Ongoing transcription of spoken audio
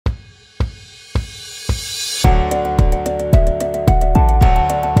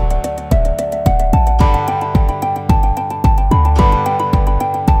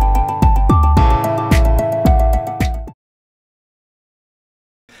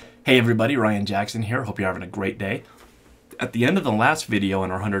Hey everybody, Ryan Jackson here. Hope you're having a great day. At the end of the last video in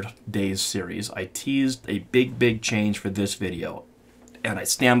our 100 Days series, I teased a big change for this video. And I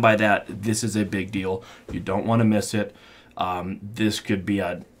stand by that. This is a big deal. You don't want to miss it. This could be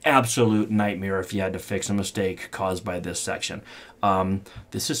an absolute nightmare if you had to fix a mistake caused by this section.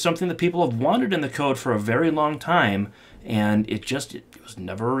 This is something that people have wanted in the code for a very long time, and it was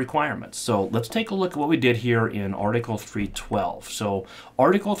never a requirement. So let's take a look at what we did here in Article 312. So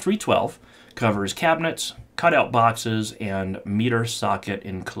Article 312 covers cabinets, cutout boxes, and meter socket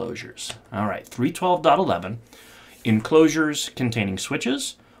enclosures. All right, 312.11, enclosures containing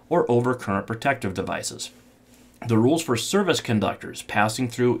switches or overcurrent protective devices. The rules for service conductors passing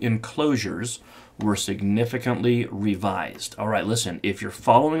through enclosures were significantly revised. All right, listen, if you're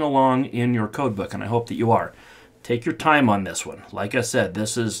following along in your code book, and I hope that you are, take your time on this one. Like I said,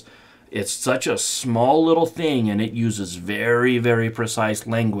 it's such a small little thing, and it uses very precise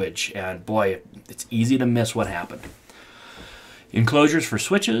language, and boy, it's easy to miss what happened. Enclosures for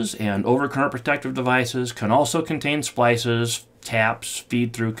switches and overcurrent protective devices can also contain splices, taps,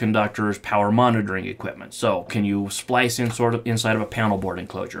 feed-through conductors, power monitoring equipment. So can you splice in sort of inside of a panel board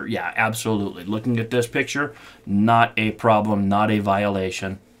enclosure? Yeah, absolutely. Looking at this picture, not a problem, not a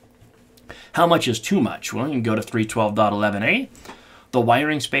violation. How much is too much? Well, you can go to 312.11a. The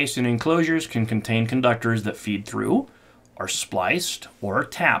wiring space in enclosures can contain conductors that feed through, are spliced, or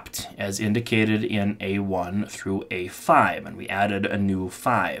tapped, as indicated in A1 through A5. And we added a new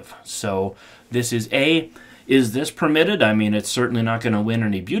 5. So this is A. Is this permitted? I mean, it's certainly not going to win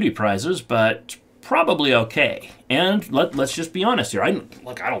any beauty prizes, but probably okay. And let's just be honest here. I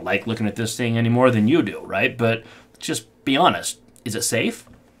don't like looking at this thing any more than you do, right? But just be honest. Is it safe?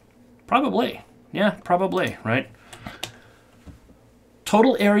 Probably. Yeah, probably, right?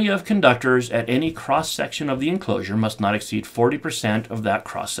 Total area of conductors at any cross-section of the enclosure must not exceed 40% of that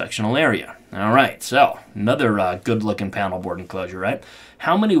cross-sectional area. All right, so another good-looking panel board enclosure, right?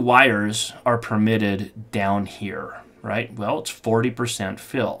 How many wires are permitted down here, right? Well, it's 40%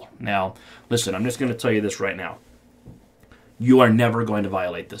 fill. Now, listen, I'm just going to tell you this right now. You are never going to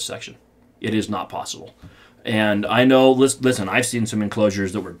violate this section. It is not possible. And I know, listen, I've seen some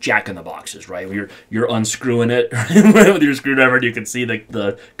enclosures that were jack-in-the-boxes, right? You're unscrewing it with your screwdriver, and you can see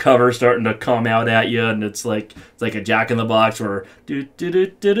the cover starting to come out at you, and it's like a jack-in-the-box or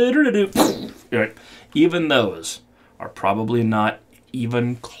right? Even those are probably not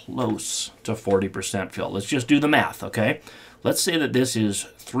even close to 40% fill. Let's just do the math, okay? Let's say that this is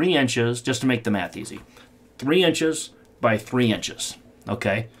 3 inches, just to make the math easy. 3 inches by 3 inches,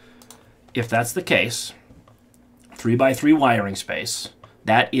 okay? If that's the case, 3 by 3 wiring space,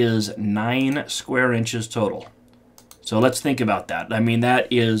 that is 9 square inches total. So let's think about that. I mean, that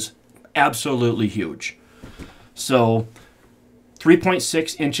is absolutely huge. So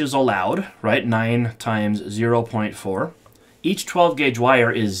 3.6 inches allowed, right? 9 times 0.4. Each 12 gauge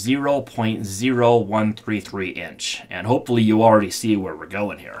wire is 0.0133 inch. And hopefully you already see where we're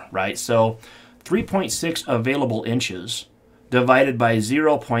going here, right? So 3.6 available inches divided by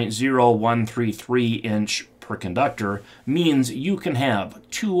 0.0133 inch per conductor means you can have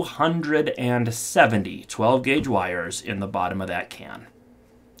 270 12-gauge wires in the bottom of that can.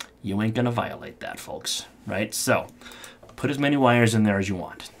 You ain't going to violate that, folks, right? So put as many wires in there as you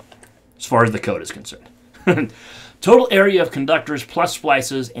want, as far as the code is concerned. Total area of conductors plus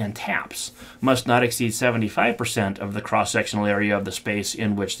splices and taps must not exceed 75% of the cross-sectional area of the space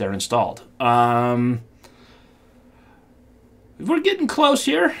in which they're installed. We're getting close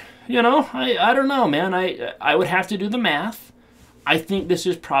here. You know, I don't know, man. I would have to do the math. I think this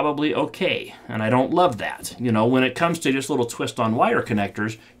is probably okay, and I don't love that. You know, when it comes to just little twist-on wire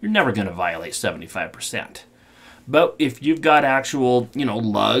connectors, you're never going to violate 75%. But if you've got actual, you know,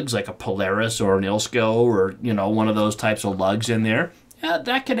 lugs like a Polaris or an Ilsco or, you know, one of those types of lugs in there, yeah,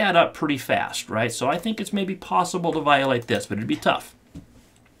 that could add up pretty fast, right? So I think it's maybe possible to violate this, but it'd be tough.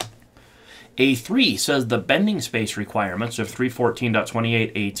 A3 says the bending space requirements of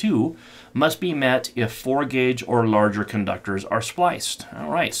 314.28A2 must be met if 4 gauge or larger conductors are spliced. All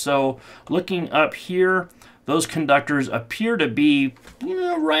right, so looking up here, those conductors appear to be, you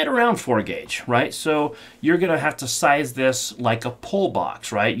know, right around 4 gauge, right? So you're going to have to size this like a pull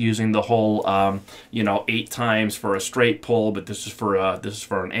box, right? Using the whole, you know, 8 times for a straight pull, but this is for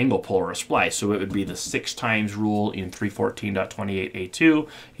an angle pull or a splice. So it would be the 6 times rule in 314.28A2.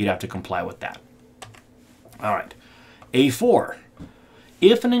 You'd have to comply with that. All right, A4.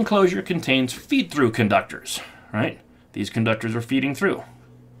 If an enclosure contains feed-through conductors, right? These conductors are feeding through.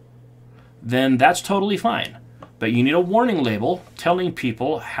 Then that's totally fine. But you need a warning label telling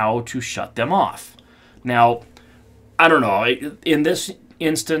people how to shut them off. Now, I don't know, in this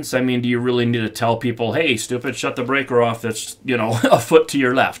instance, I mean, do you really need to tell people, hey, stupid, shut the breaker off that's, you know, a foot to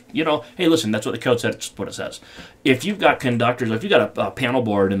your left? You know, hey, listen, that's what the code says, that's what it says. If you've got conductors, if you've got a panel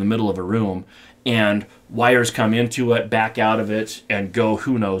board in the middle of a room and wires come into it, back out of it, and go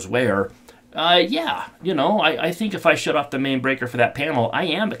who knows where, yeah, you know, I think if I shut off the main breaker for that panel, I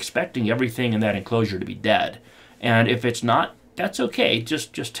am expecting everything in that enclosure to be dead. And if it's not, that's okay.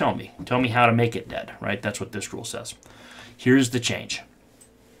 Just tell me. Tell me how to make it dead, right? That's what this rule says. Here's the change.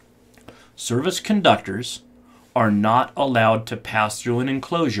 Service conductors are not allowed to pass through an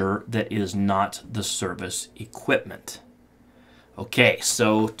enclosure that is not the service equipment. Okay,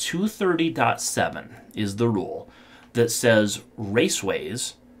 so 230.7 is the rule that says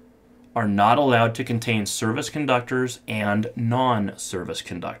raceways are not allowed to contain service conductors and non-service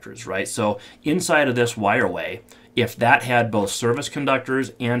conductors, right? So inside of this wireway, if that had both service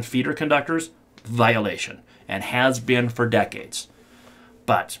conductors and feeder conductors, violation, and has been for decades.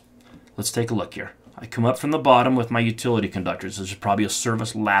 But let's take a look here. I come up from the bottom with my utility conductors. This is probably a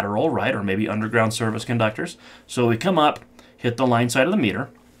service lateral, right? Or maybe underground service conductors. So we come up, hit the line side of the meter,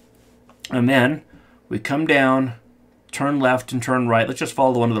 and then we come down, turn left and turn right. Let's just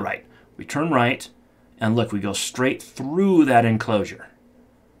follow the one to the right. We turn right, and look, we go straight through that enclosure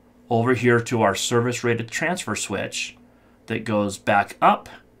over here to our service rated transfer switch that goes back up,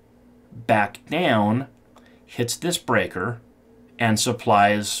 back down, hits this breaker, and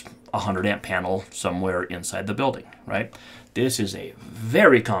supplies a 100 amp panel somewhere inside the building, right? This is a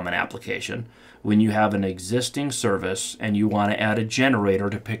very common application when you have an existing service and you want to add a generator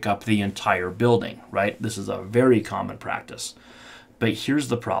to pick up the entire building, right? This is a very common practice. But here's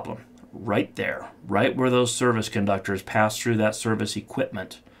the problem. Right there, right where those service conductors pass through that service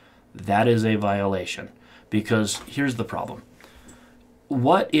equipment, that is a violation. Because here's the problem.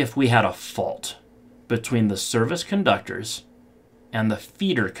 What if we had a fault between the service conductors and the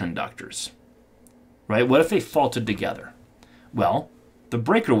feeder conductors, right? What if they faulted together? Well, the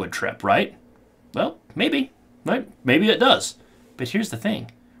breaker would trip, right? Well, maybe, right? Maybe it does. But here's the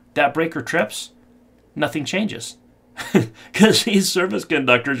thing. That breaker trips, nothing changes. Because these service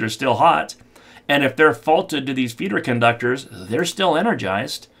conductors are still hot. And if they're faulted to these feeder conductors, they're still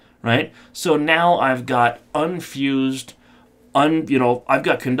energized, right? So now I've got unfused, I've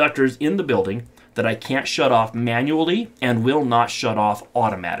got conductors in the building that I can't shut off manually and will not shut off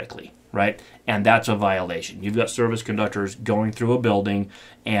automatically, right? And that's a violation. You've got service conductors going through a building,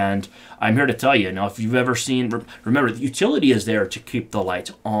 and I'm here to tell you, now, if you've ever seen, remember, the utility is there to keep the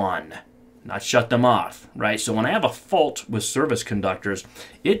lights on, not shut them off, right? So when I have a fault with service conductors,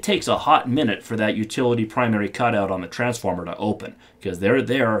 it takes a hot minute for that utility primary cutout on the transformer to open, because they're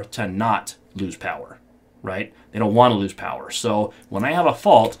there to not lose power, right? They don't want to lose power. So when I have a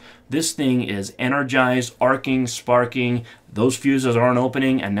fault, this thing is energized, arcing, sparking, those fuses aren't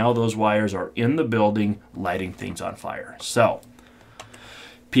opening, and now those wires are in the building lighting things on fire. So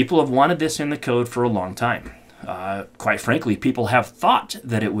people have wanted this in the code for a long time. Quite frankly, people have thought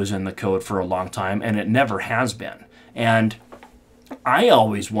that it was in the code for a long time, and it never has been. And I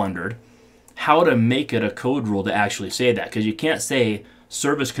always wondered how to make it a code rule to actually say that, because you can't say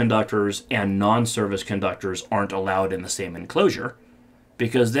service conductors and non-service conductors aren't allowed in the same enclosure,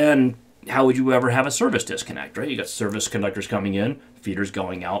 because then how would you ever have a service disconnect, right? You got service conductors coming in, feeders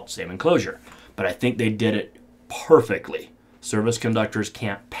going out, same enclosure. But I think they did it perfectly. Service conductors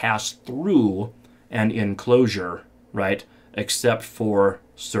can't pass through an enclosure, right, except for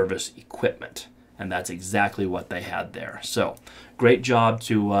service equipment. And that's exactly what they had there. So great job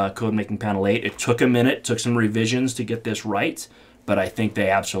to Code Making Panel 8. It took a minute, took some revisions to get this right, but I think they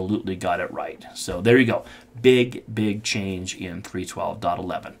absolutely got it right. So there you go. Big, big change in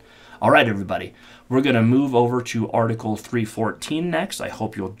 312.11. All right, everybody. We're going to move over to Article 314 next. I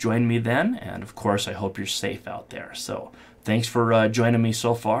hope you'll join me then. And, of course, I hope you're safe out there. So thanks for joining me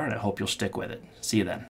so far, and I hope you'll stick with it. See you then.